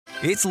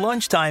It's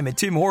lunchtime at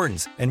Tim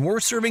Hortons, and we're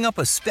serving up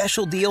a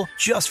special deal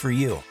just for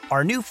you.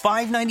 Our new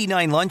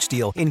 $5.99 lunch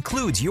deal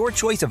includes your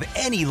choice of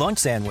any lunch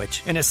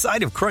sandwich and a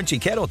side of crunchy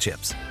kettle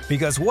chips.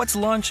 Because what's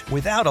lunch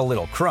without a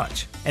little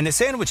crunch? And the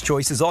sandwich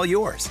choice is all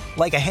yours,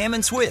 like a ham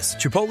and Swiss,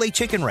 Chipotle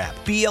chicken wrap,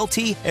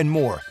 BLT, and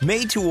more,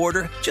 made to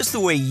order just the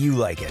way you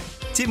like it.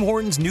 Tim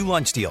Hortons' new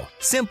lunch deal.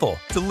 Simple,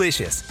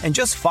 delicious, and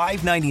just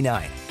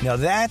 $5.99. Now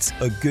that's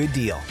a good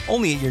deal.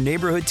 Only at your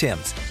neighborhood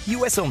Tim's.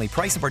 U.S. only.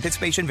 Price and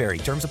participation vary.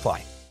 Terms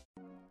apply.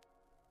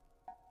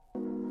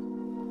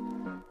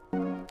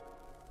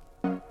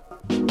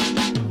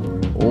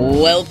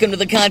 Welcome to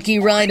the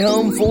Kottke Ride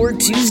Home for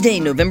Tuesday,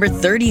 November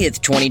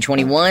 30th,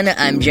 2021.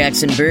 I'm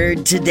Jackson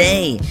Bird.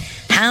 Today,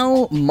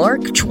 how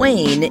Mark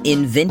Twain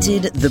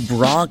invented the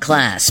bra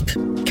clasp.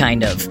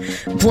 Kind of.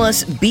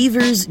 Plus,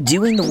 beavers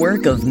doing the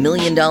work of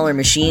million-dollar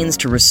machines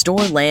to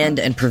restore land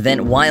and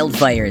prevent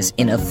wildfires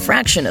in a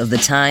fraction of the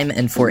time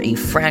and for a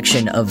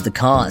fraction of the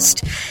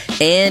cost.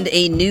 And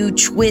a new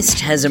twist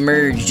has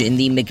emerged in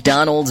the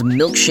McDonald's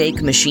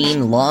milkshake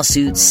machine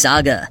lawsuit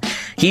saga.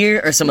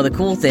 Here are some of the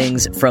cool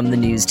things from the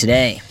news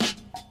today.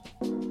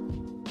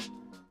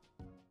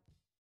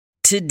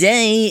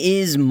 Today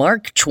is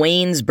Mark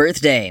Twain's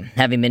birthday,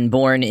 having been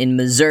born in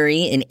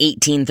Missouri in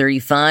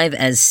 1835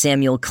 as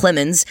Samuel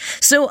Clemens,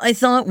 so I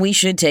thought we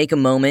should take a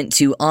moment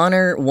to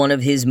honor one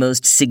of his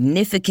most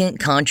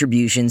significant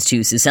contributions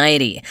to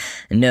society.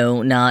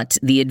 No, not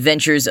the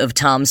adventures of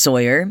Tom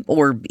Sawyer,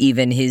 or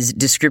even his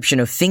description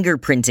of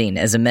fingerprinting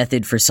as a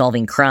method for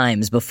solving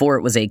crimes before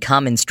it was a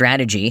common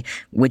strategy,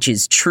 which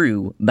is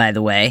true, by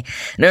the way.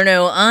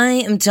 No, I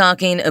am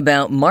talking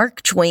about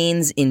Mark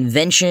Twain's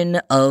invention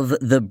of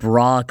the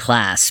bra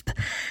clasp.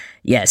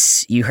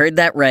 Yes, you heard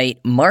that right.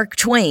 Mark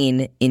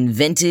Twain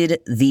invented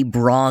the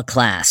bra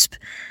clasp.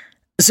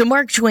 So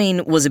Mark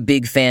Twain was a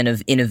big fan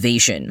of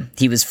innovation.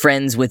 He was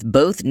friends with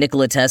both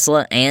Nikola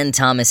Tesla and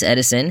Thomas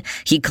Edison.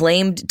 He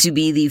claimed to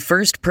be the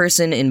first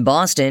person in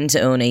Boston to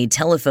own a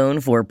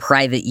telephone for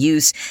private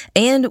use,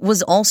 and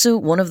was also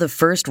one of the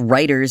first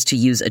writers to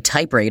use a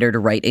typewriter to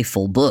write a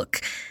full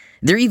book.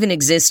 There even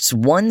exists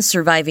one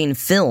surviving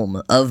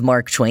film of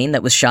Mark Twain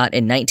that was shot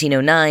in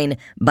 1909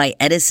 by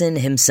Edison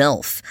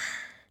himself.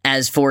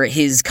 As for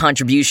his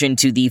contribution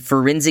to the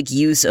forensic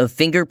use of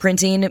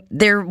fingerprinting,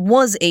 there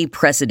was a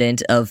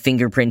precedent of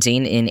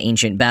fingerprinting in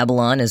ancient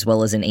Babylon as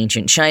well as in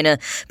ancient China,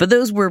 but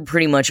those were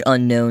pretty much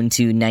unknown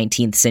to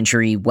 19th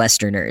century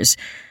Westerners.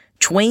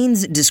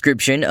 Twain's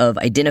description of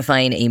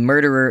identifying a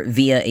murderer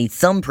via a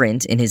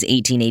thumbprint in his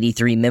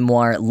 1883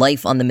 memoir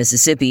Life on the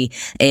Mississippi,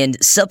 and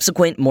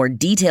subsequent more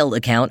detailed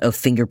account of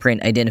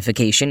fingerprint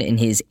identification in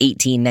his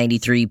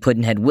 1893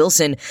 Pudd'nhead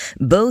Wilson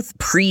both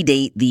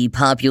predate the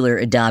popular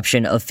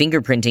adoption of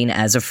fingerprinting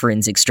as a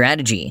forensic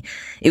strategy.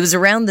 It was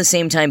around the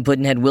same time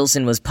Pudd'nhead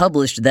Wilson was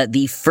published that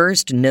the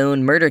first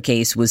known murder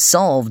case was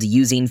solved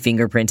using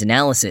fingerprint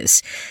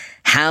analysis.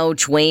 How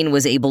Twain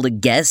was able to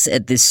guess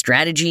at this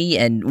strategy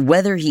and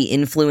whether he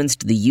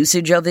influenced the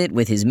usage of it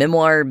with his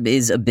memoir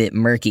is a bit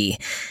murky.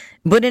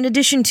 But in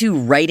addition to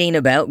writing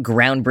about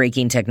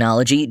groundbreaking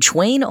technology,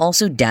 Twain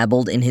also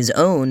dabbled in his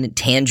own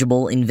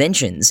tangible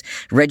inventions,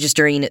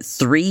 registering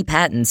 3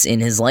 patents in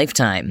his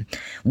lifetime.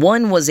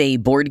 One was a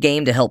board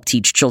game to help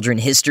teach children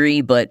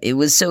history, but it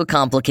was so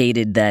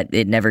complicated that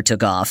it never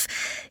took off.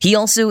 He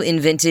also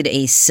invented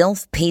a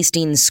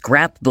self-pasting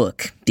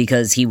scrapbook,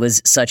 because he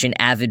was such an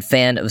avid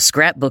fan of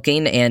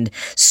scrapbooking and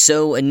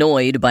so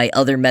annoyed by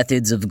other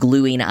methods of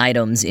gluing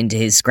items into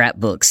his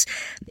scrapbooks.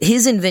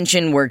 His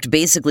invention worked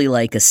basically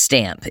like a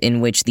stamp,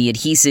 in which the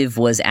adhesive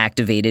was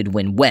activated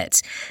when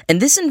wet. And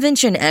this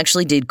invention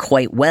actually did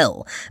quite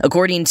well.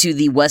 According to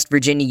the West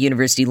Virginia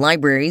University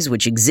Libraries,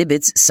 which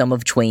exhibits some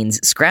of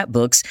Twain's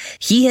scrapbooks,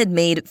 he had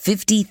made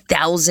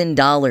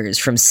 $50,000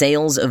 from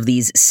sales of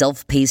these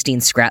self-pasting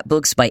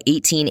scrapbooks by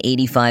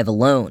 1885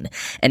 alone.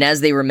 And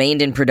as they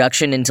remained in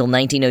production until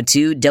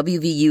 1902,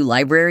 WVU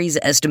Libraries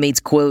estimates,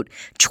 quote,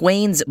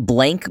 Twain's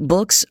blank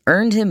books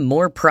earned him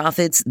more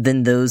profits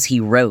than those he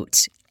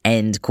wrote,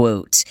 end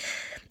quote.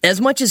 As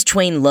much as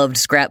Twain loved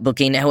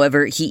scrapbooking,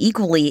 however, he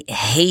equally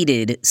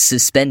hated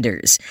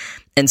suspenders.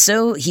 And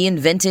so he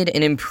invented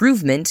an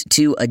improvement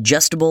to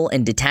adjustable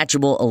and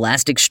detachable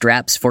elastic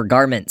straps for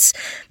garments.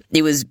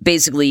 It was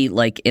basically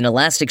like an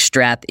elastic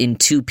strap in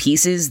 2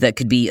 pieces that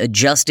could be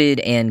adjusted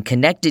and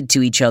connected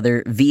to each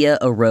other via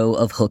a row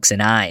of hooks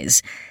and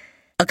eyes.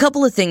 A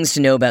couple of things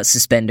to know about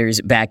suspenders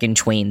back in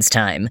Twain's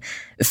time.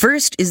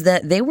 First is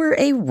that they were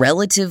a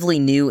relatively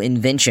new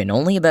invention,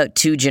 only about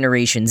 2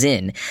 generations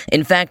in.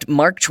 In fact,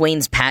 Mark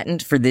Twain's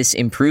patent for this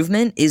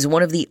improvement is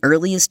one of the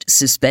earliest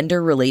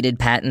suspender-related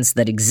patents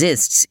that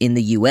exists in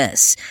the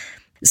U.S.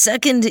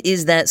 Second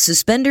is that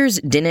suspenders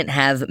didn't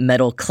have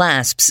metal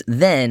clasps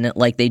then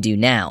like they do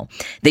now.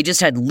 They just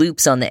had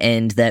loops on the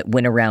end that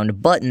went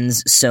around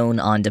buttons sewn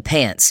onto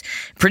pants.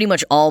 Pretty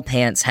much all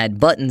pants had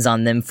buttons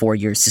on them for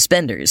your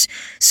suspenders.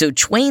 So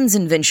Twain's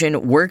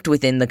invention worked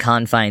within the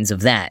confines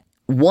of that.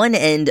 One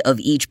end of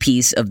each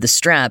piece of the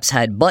straps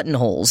had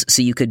buttonholes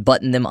so you could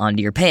button them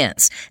onto your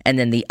pants, and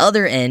then the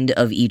other end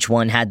of each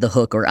one had the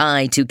hook or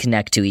eye to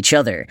connect to each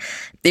other.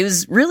 It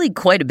was really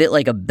quite a bit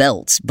like a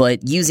belt,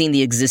 but using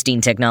the existing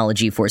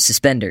technology for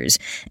suspenders.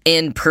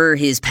 And per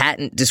his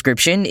patent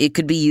description, it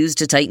could be used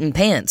to tighten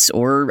pants,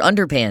 or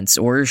underpants,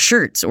 or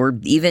shirts, or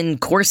even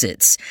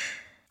corsets.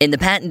 In the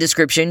patent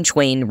description,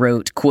 Twain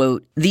wrote,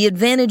 quote, "The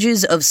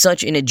advantages of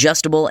such an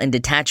adjustable and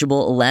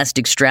detachable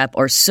elastic strap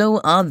are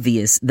so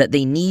obvious that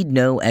they need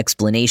no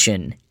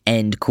explanation."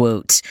 End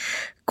quote.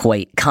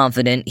 Quite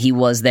confident he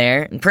was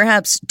there,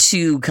 perhaps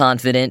too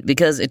confident,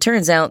 because it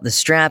turns out the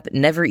strap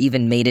never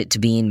even made it to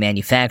being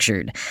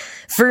manufactured.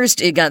 First,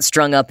 it got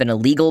strung up in a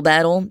legal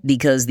battle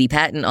because the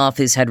patent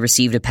office had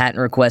received a patent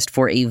request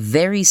for a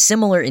very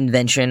similar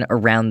invention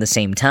around the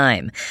same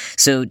time.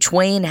 So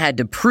Twain had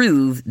to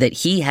prove that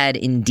he had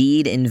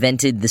indeed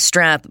invented the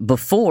strap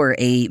before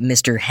a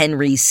Mr.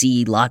 Henry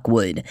C.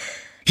 Lockwood.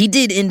 He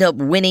did end up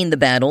winning the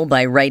battle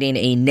by writing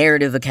a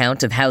narrative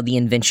account of how the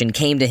invention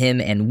came to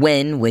him and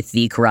when, with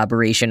the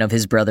corroboration of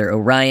his brother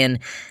Orion.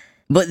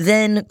 But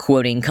then,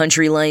 quoting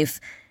Country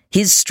Life,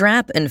 "His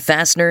strap and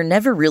fastener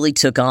never really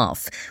took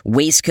off,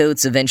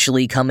 waistcoats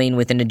eventually coming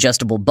with an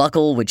adjustable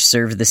buckle which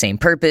served the same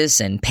purpose,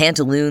 and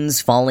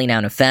pantaloons falling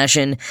out of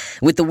fashion,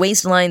 with the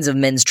waistlines of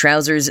men's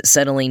trousers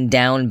settling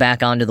down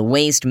back onto the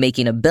waist,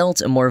 making a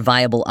belt a more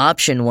viable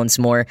option once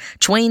more.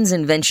 Twain's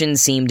invention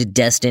seemed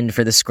destined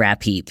for the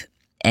scrap heap."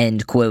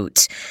 End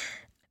quote.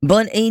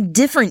 But a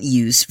different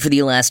use for the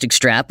elastic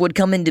strap would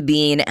come into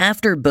being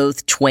after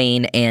both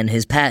Twain and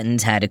his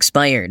patent had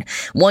expired,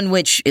 one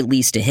which, at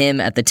least to him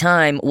at the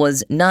time,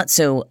 was not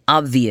so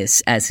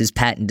obvious as his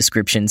patent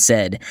description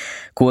said.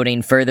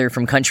 Quoting further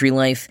from Country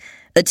Life,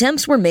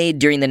 "Attempts were made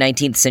during the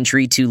 19th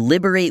century to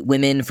liberate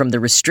women from the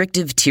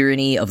restrictive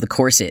tyranny of the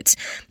corset.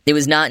 It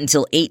was not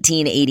until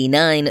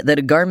 1889 that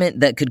a garment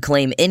that could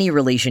claim any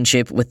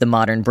relationship with the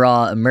modern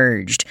bra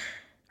emerged.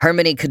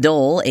 Hermione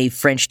Cadol, a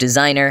French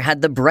designer,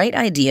 had the bright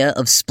idea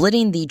of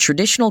splitting the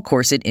traditional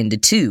corset into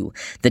two,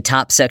 the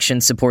top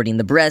section supporting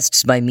the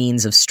breasts by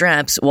means of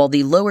straps, while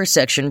the lower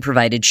section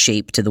provided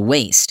shape to the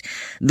waist.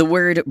 The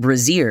word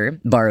brassiere,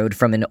 borrowed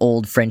from an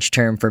old French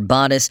term for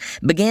bodice,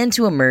 began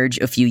to emerge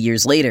a few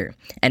years later,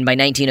 and by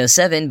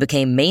 1907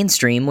 became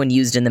mainstream when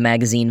used in the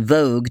magazine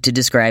Vogue to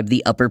describe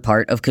the upper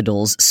part of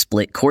Cadol's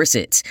split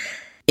corset.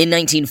 In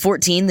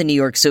 1914, the New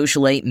York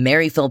socialite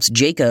Mary Phelps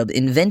Jacob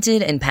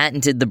invented and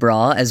patented the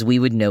bra as we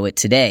would know it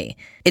today.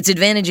 Its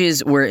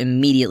advantages were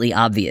immediately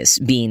obvious,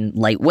 being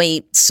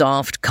lightweight,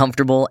 soft,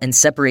 comfortable, and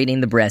separating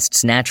the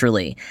breasts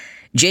naturally.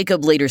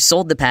 Jacob later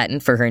sold the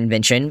patent for her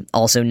invention,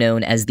 also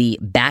known as the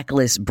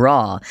backless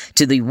bra,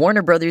 to the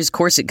Warner Brothers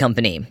Corset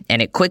Company,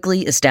 and it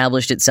quickly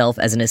established itself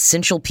as an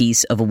essential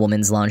piece of a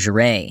woman's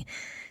lingerie.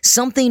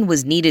 Something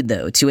was needed,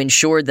 though, to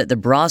ensure that the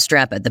bra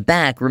strap at the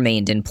back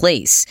remained in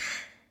place.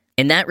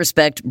 In that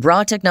respect,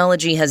 bra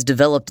technology has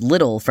developed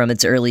little from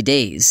its early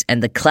days,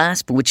 and the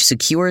clasp which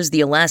secures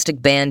the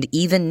elastic band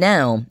even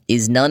now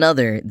is none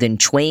other than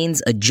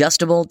Twain's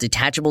adjustable,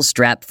 detachable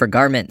strap for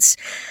garments.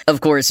 Of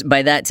course,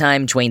 by that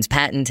time, Twain's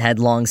patent had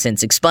long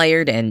since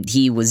expired, and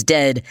he was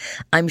dead.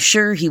 I'm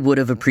sure he would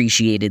have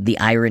appreciated the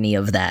irony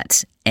of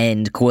that.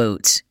 End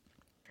quote.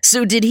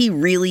 So did he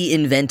really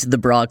invent the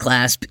bra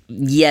clasp?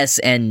 Yes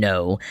and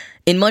no.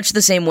 In much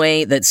the same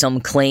way that some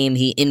claim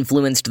he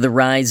influenced the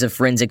rise of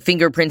forensic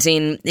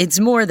fingerprinting, it's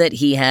more that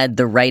he had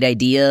the right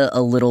idea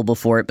a little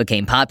before it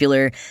became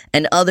popular,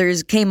 and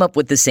others came up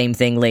with the same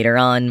thing later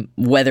on,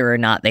 whether or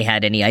not they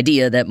had any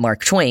idea that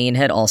Mark Twain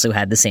had also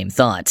had the same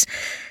thoughts.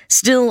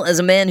 Still, as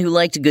a man who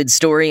liked a good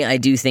story, I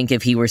do think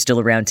if he were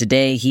still around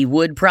today, he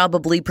would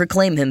probably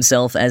proclaim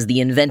himself as the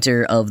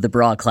inventor of the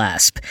bra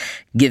clasp,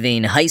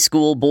 giving high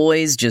school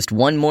boys just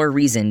one more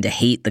reason to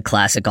hate the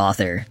classic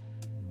author.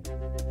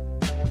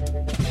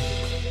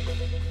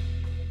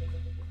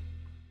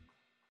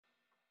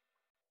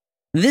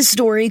 This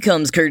story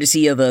comes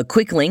courtesy of a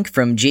quick link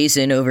from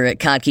Jason over at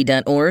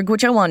kottke.org,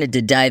 which I wanted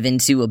to dive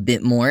into a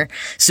bit more.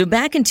 So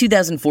back in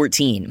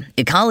 2014,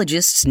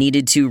 ecologists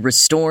needed to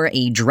restore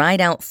a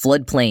dried-out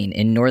floodplain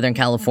in Northern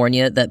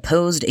California that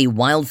posed a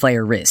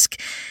wildfire risk.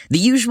 The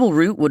usual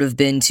route would have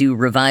been to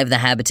revive the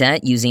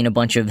habitat using a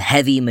bunch of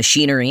heavy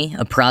machinery,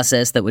 a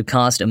process that would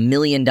cost $1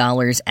 million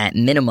at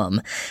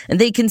minimum. And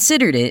they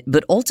considered it,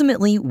 but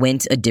ultimately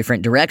went a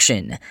different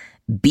direction.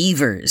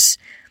 Beavers.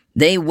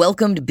 They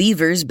welcomed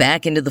beavers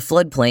back into the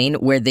floodplain,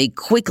 where they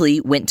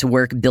quickly went to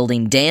work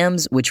building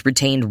dams which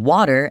retained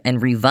water and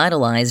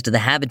revitalized the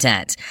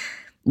habitat.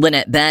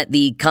 Lynette Batt,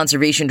 the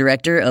conservation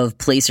director of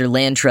Placer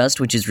Land Trust,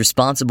 which is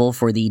responsible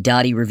for the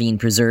Dottie Ravine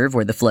Preserve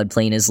where the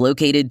floodplain is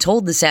located,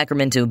 told the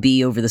Sacramento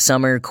Bee over the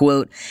summer,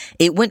 quote,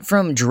 "It went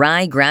from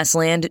dry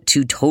grassland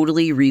to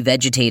totally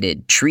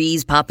revegetated,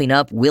 trees popping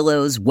up,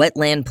 willows,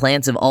 wetland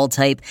plants of all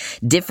type,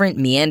 different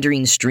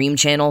meandering stream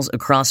channels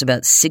across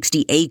about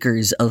 60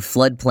 acres of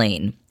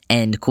floodplain."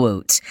 End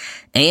quote.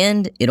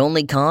 And it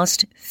only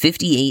cost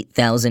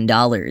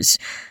 $58,000.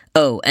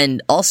 Oh,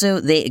 and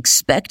also they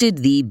expected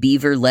the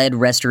beaver-led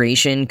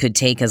restoration could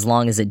take as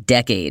long as a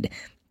decade.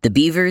 The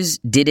beavers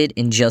did it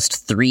in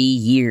just 3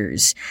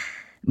 years.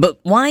 But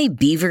why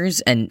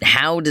beavers, and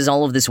how does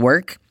all of this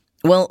work?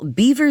 Well,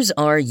 beavers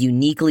are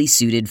uniquely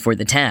suited for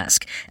the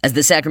task. As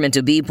the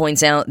Sacramento Bee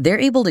points out, they're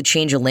able to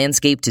change a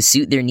landscape to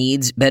suit their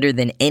needs better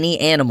than any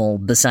animal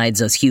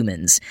besides us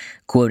humans.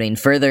 Quoting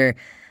further,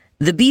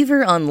 "The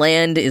beaver on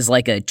land is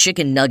like a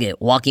chicken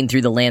nugget walking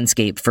through the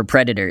landscape for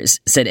predators,"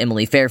 said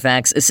Emily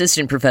Fairfax,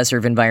 assistant professor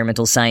of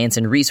environmental science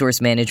and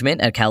resource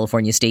management at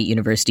California State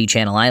University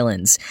Channel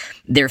Islands.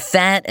 "They're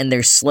fat and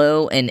they're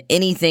slow, and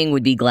anything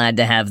would be glad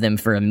to have them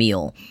for a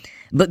meal."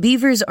 But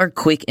beavers are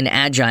quick and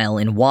agile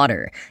in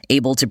water,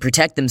 able to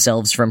protect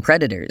themselves from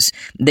predators.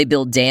 They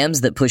build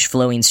dams that push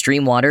flowing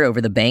stream water over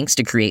the banks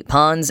to create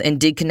ponds and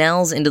dig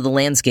canals into the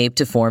landscape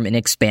to form an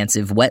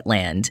expansive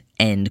wetland.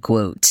 End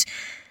quote.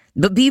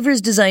 But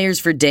beavers' desires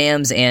for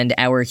dams and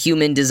our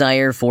human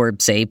desire for,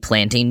 say,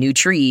 planting new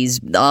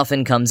trees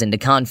often comes into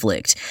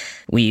conflict.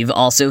 We've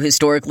also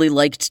historically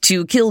liked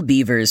to kill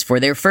beavers for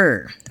their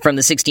fur. From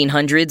the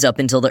 1600s up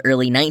until the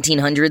early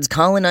 1900s,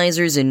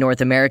 colonizers in North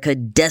America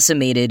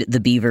decimated the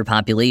beaver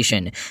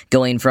population,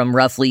 going from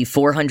roughly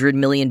 400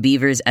 million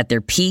beavers at their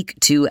peak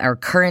to our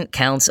current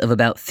counts of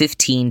about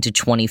 15 to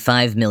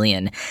 25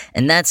 million.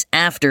 And that's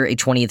after a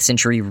 20th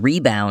century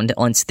rebound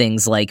once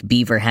things like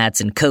beaver hats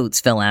and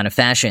coats fell out of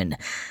fashion.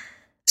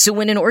 So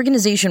when an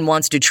organization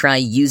wants to try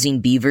using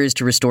beavers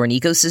to restore an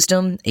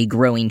ecosystem, a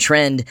growing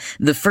trend,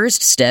 the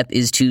first step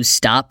is to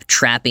stop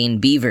trapping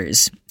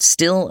beavers.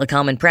 Still a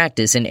common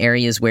practice in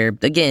areas where,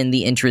 again,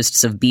 the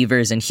interests of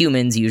beavers and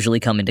humans usually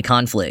come into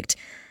conflict.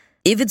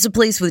 If it's a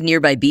place with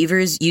nearby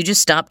beavers, you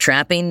just stop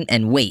trapping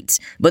and wait.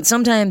 But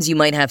sometimes you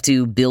might have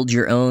to build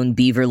your own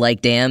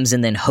beaver-like dams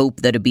and then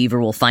hope that a beaver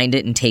will find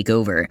it and take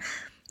over.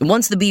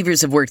 Once the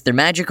beavers have worked their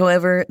magic,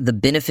 however, the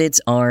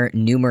benefits are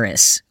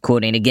numerous.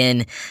 Quoting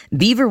again,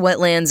 "Beaver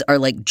wetlands are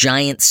like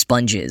giant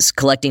sponges,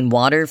 collecting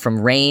water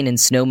from rain and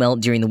snowmelt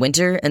during the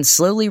winter and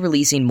slowly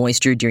releasing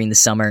moisture during the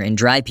summer and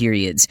dry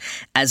periods.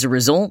 As a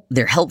result,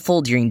 they're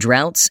helpful during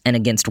droughts and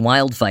against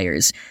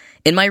wildfires.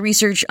 In my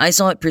research, I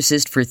saw it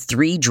persist for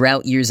 3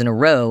 drought years in a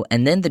row,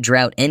 and then the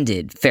drought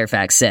ended,"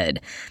 Fairfax said.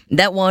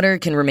 "That water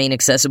can remain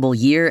accessible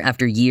year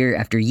after year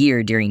after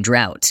year during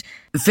drought."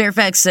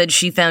 Fairfax said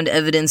she found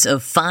evidence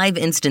of 5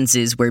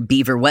 instances where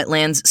beaver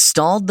wetlands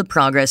stalled the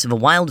progress of a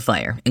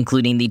wildfire,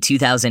 including the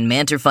 2000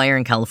 Mantor Fire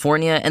in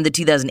California and the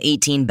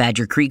 2018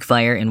 Badger Creek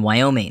Fire in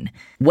Wyoming.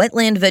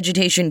 Wetland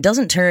vegetation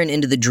doesn't turn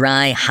into the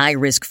dry,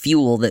 high-risk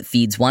fuel that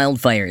feeds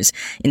wildfires.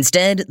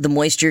 Instead, the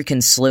moisture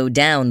can slow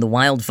down the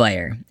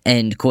wildfire.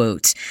 End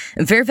quote.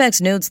 And Fairfax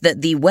notes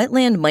that the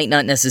wetland might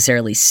not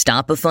necessarily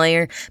stop a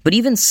fire, but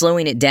even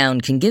slowing it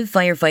down can give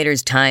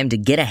firefighters time to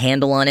get a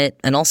handle on it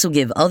and also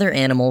give other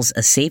animals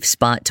a safe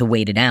spot to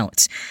wait it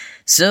out.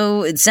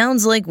 So it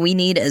sounds like we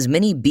need as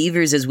many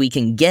beavers as we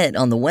can get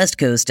on the West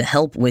Coast to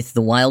help with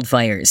the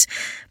wildfires.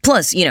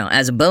 Plus,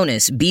 as a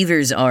bonus,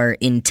 beavers are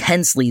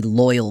intensely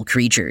loyal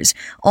creatures,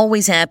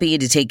 always happy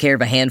to take care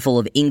of a handful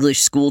of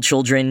English school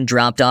children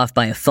dropped off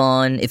by a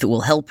fawn if it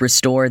will help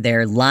restore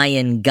their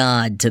lion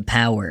god to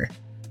power.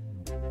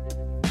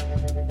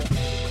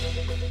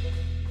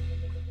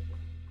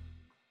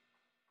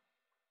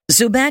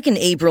 So back in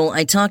April,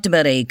 I talked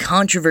about a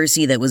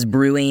controversy that was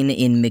brewing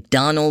in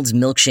McDonald's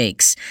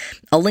milkshakes.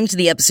 I'll link to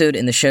the episode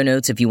in the show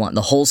notes if you want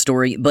the whole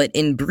story, but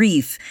in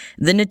brief,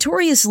 the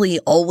notoriously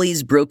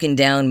always broken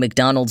down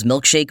McDonald's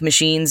milkshake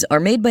machines are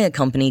made by a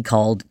company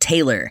called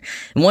Taylor.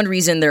 And one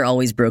reason they're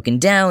always broken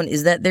down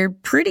is that they're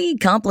pretty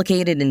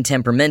complicated and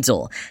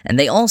temperamental, and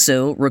they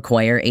also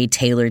require a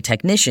Taylor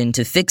technician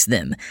to fix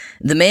them.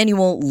 The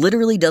manual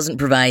literally doesn't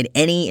provide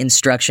any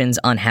instructions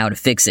on how to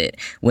fix it.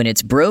 When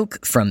it's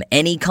broke from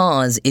any cause,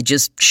 it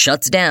just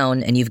shuts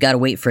down and you've got to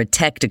wait for a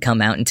tech to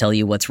come out and tell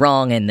you what's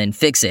wrong and then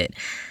fix it.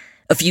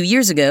 A few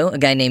years ago, a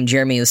guy named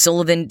Jeremy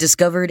O'Sullivan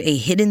discovered a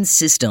hidden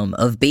system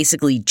of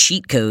basically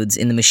cheat codes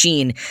in the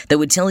machine that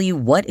would tell you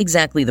what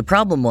exactly the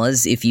problem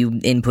was if you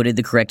inputted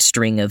the correct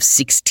string of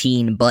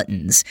 16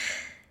 buttons.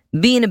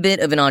 Being a bit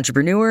of an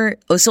entrepreneur,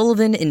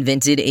 O'Sullivan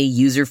invented a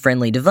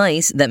user-friendly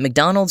device that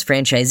McDonald's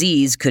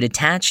franchisees could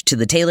attach to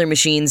the Taylor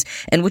machines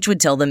and which would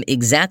tell them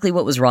exactly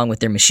what was wrong with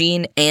their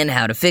machine and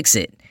how to fix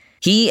it.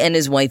 He and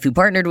his wife who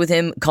partnered with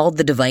him called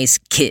the device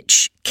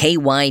Kitch,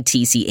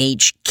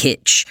 Kytch,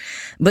 Kitch.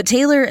 But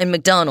Taylor and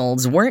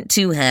McDonald's weren't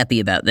too happy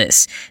about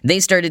this. They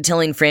started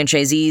telling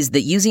franchisees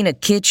that using a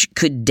Kitch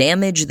could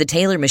damage the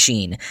Taylor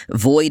machine,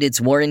 void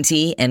its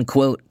warranty, and,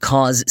 quote,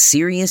 cause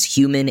serious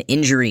human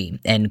injury,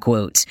 end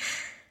quote.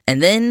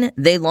 And then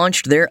they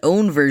launched their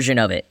own version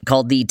of it,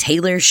 called the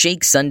Taylor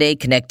Shake Sunday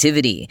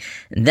Connectivity.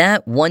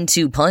 That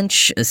 1-2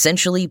 punch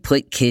essentially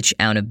put Kitch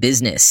out of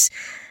business.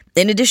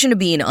 In addition to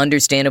being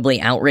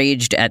understandably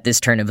outraged at this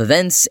turn of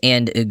events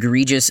and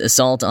egregious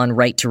assault on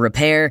right to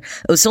repair,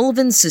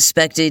 O'Sullivan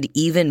suspected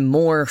even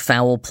more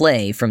foul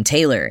play from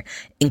Taylor,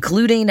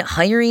 including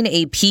hiring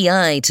a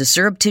PI to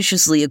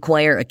surreptitiously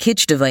acquire a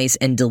Kitch device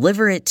and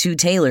deliver it to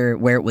Taylor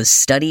where it was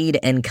studied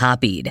and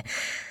copied.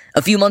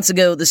 A few months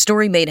ago, the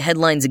story made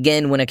headlines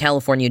again when a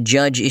California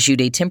judge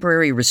issued a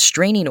temporary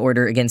restraining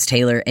order against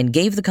Taylor and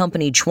gave the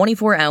company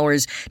 24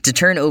 hours to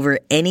turn over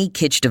any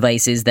Kitsch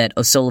devices that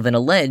O'Sullivan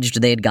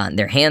alleged they had gotten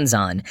their hands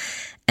on.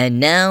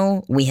 And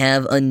now we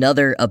have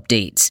another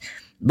update.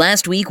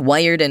 Last week,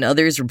 Wired and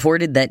others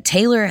reported that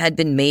Taylor had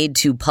been made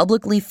to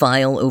publicly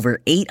file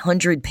over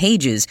 800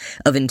 pages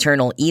of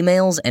internal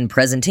emails and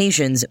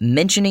presentations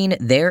mentioning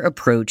their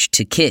approach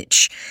to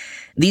Kitsch.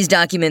 These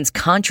documents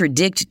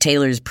contradict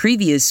Taylor's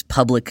previous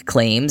public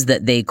claims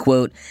that they,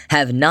 quote,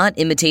 have not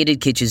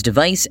imitated Kitsch's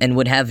device and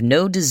would have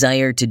no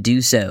desire to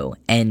do so,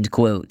 end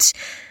quote.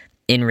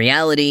 In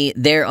reality,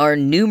 there are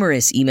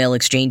numerous email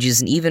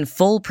exchanges and even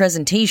full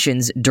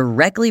presentations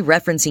directly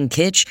referencing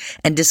Kitsch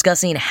and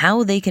discussing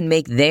how they can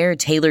make their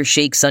Taylor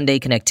Shake Sunday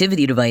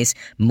connectivity device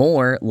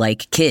more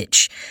like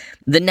Kitsch.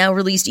 The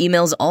now-released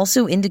emails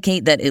also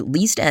indicate that at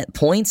least at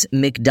points,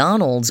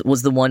 McDonald's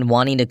was the one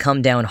wanting to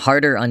come down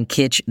harder on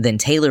Kitsch than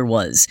Taylor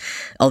was,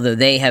 although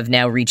they have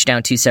now reached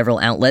out to several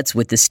outlets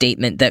with the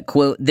statement that,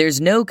 quote,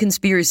 there's no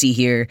conspiracy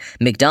here.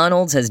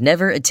 McDonald's has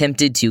never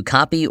attempted to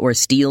copy or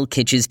steal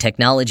Kitsch's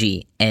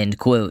technology, end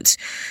quote.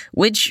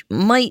 Which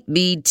might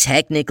be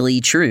technically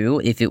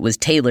true if it was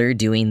Taylor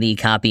doing the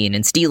copying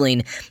and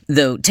stealing,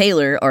 though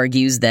Taylor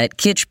argues that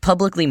Kitsch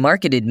publicly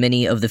marketed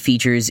many of the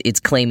features it's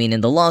claiming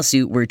in the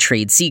lawsuit were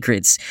trade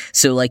secrets,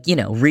 so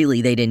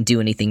really they didn't do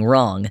anything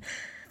wrong.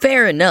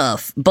 Fair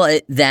enough,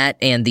 but that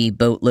and the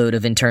boatload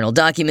of internal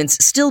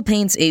documents still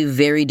paints a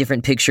very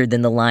different picture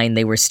than the line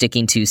they were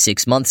sticking to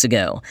 6 months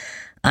ago.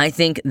 I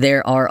think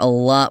there are a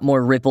lot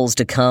more ripples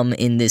to come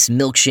in this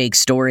milkshake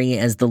story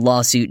as the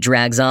lawsuit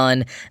drags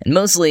on, and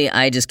mostly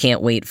I just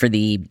can't wait for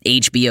the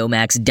HBO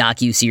Max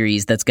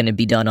docuseries that's going to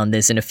be done on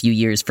this in a few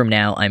years from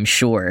now, I'm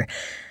sure.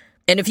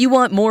 And if you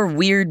want more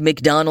weird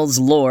McDonald's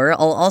lore,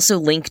 I'll also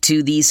link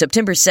to the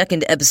September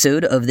 2nd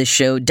episode of this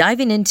show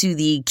diving into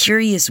the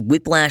curious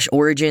whiplash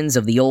origins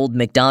of the old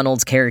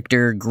McDonald's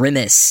character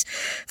Grimace.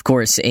 Of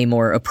course, a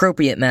more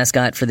appropriate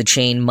mascot for the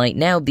chain might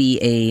now be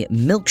a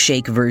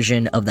milkshake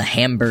version of the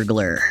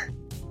Hamburglar.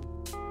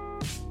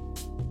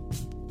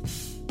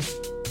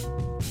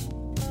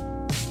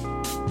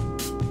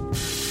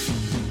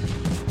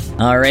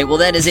 Alright, well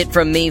that is it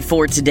from me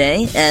for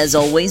today. As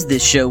always,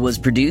 this show was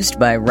produced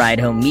by Ride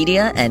Home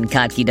Media and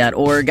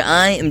Kottke.org.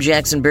 I am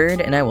Jackson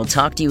Bird, and I will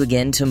talk to you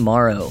again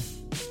tomorrow.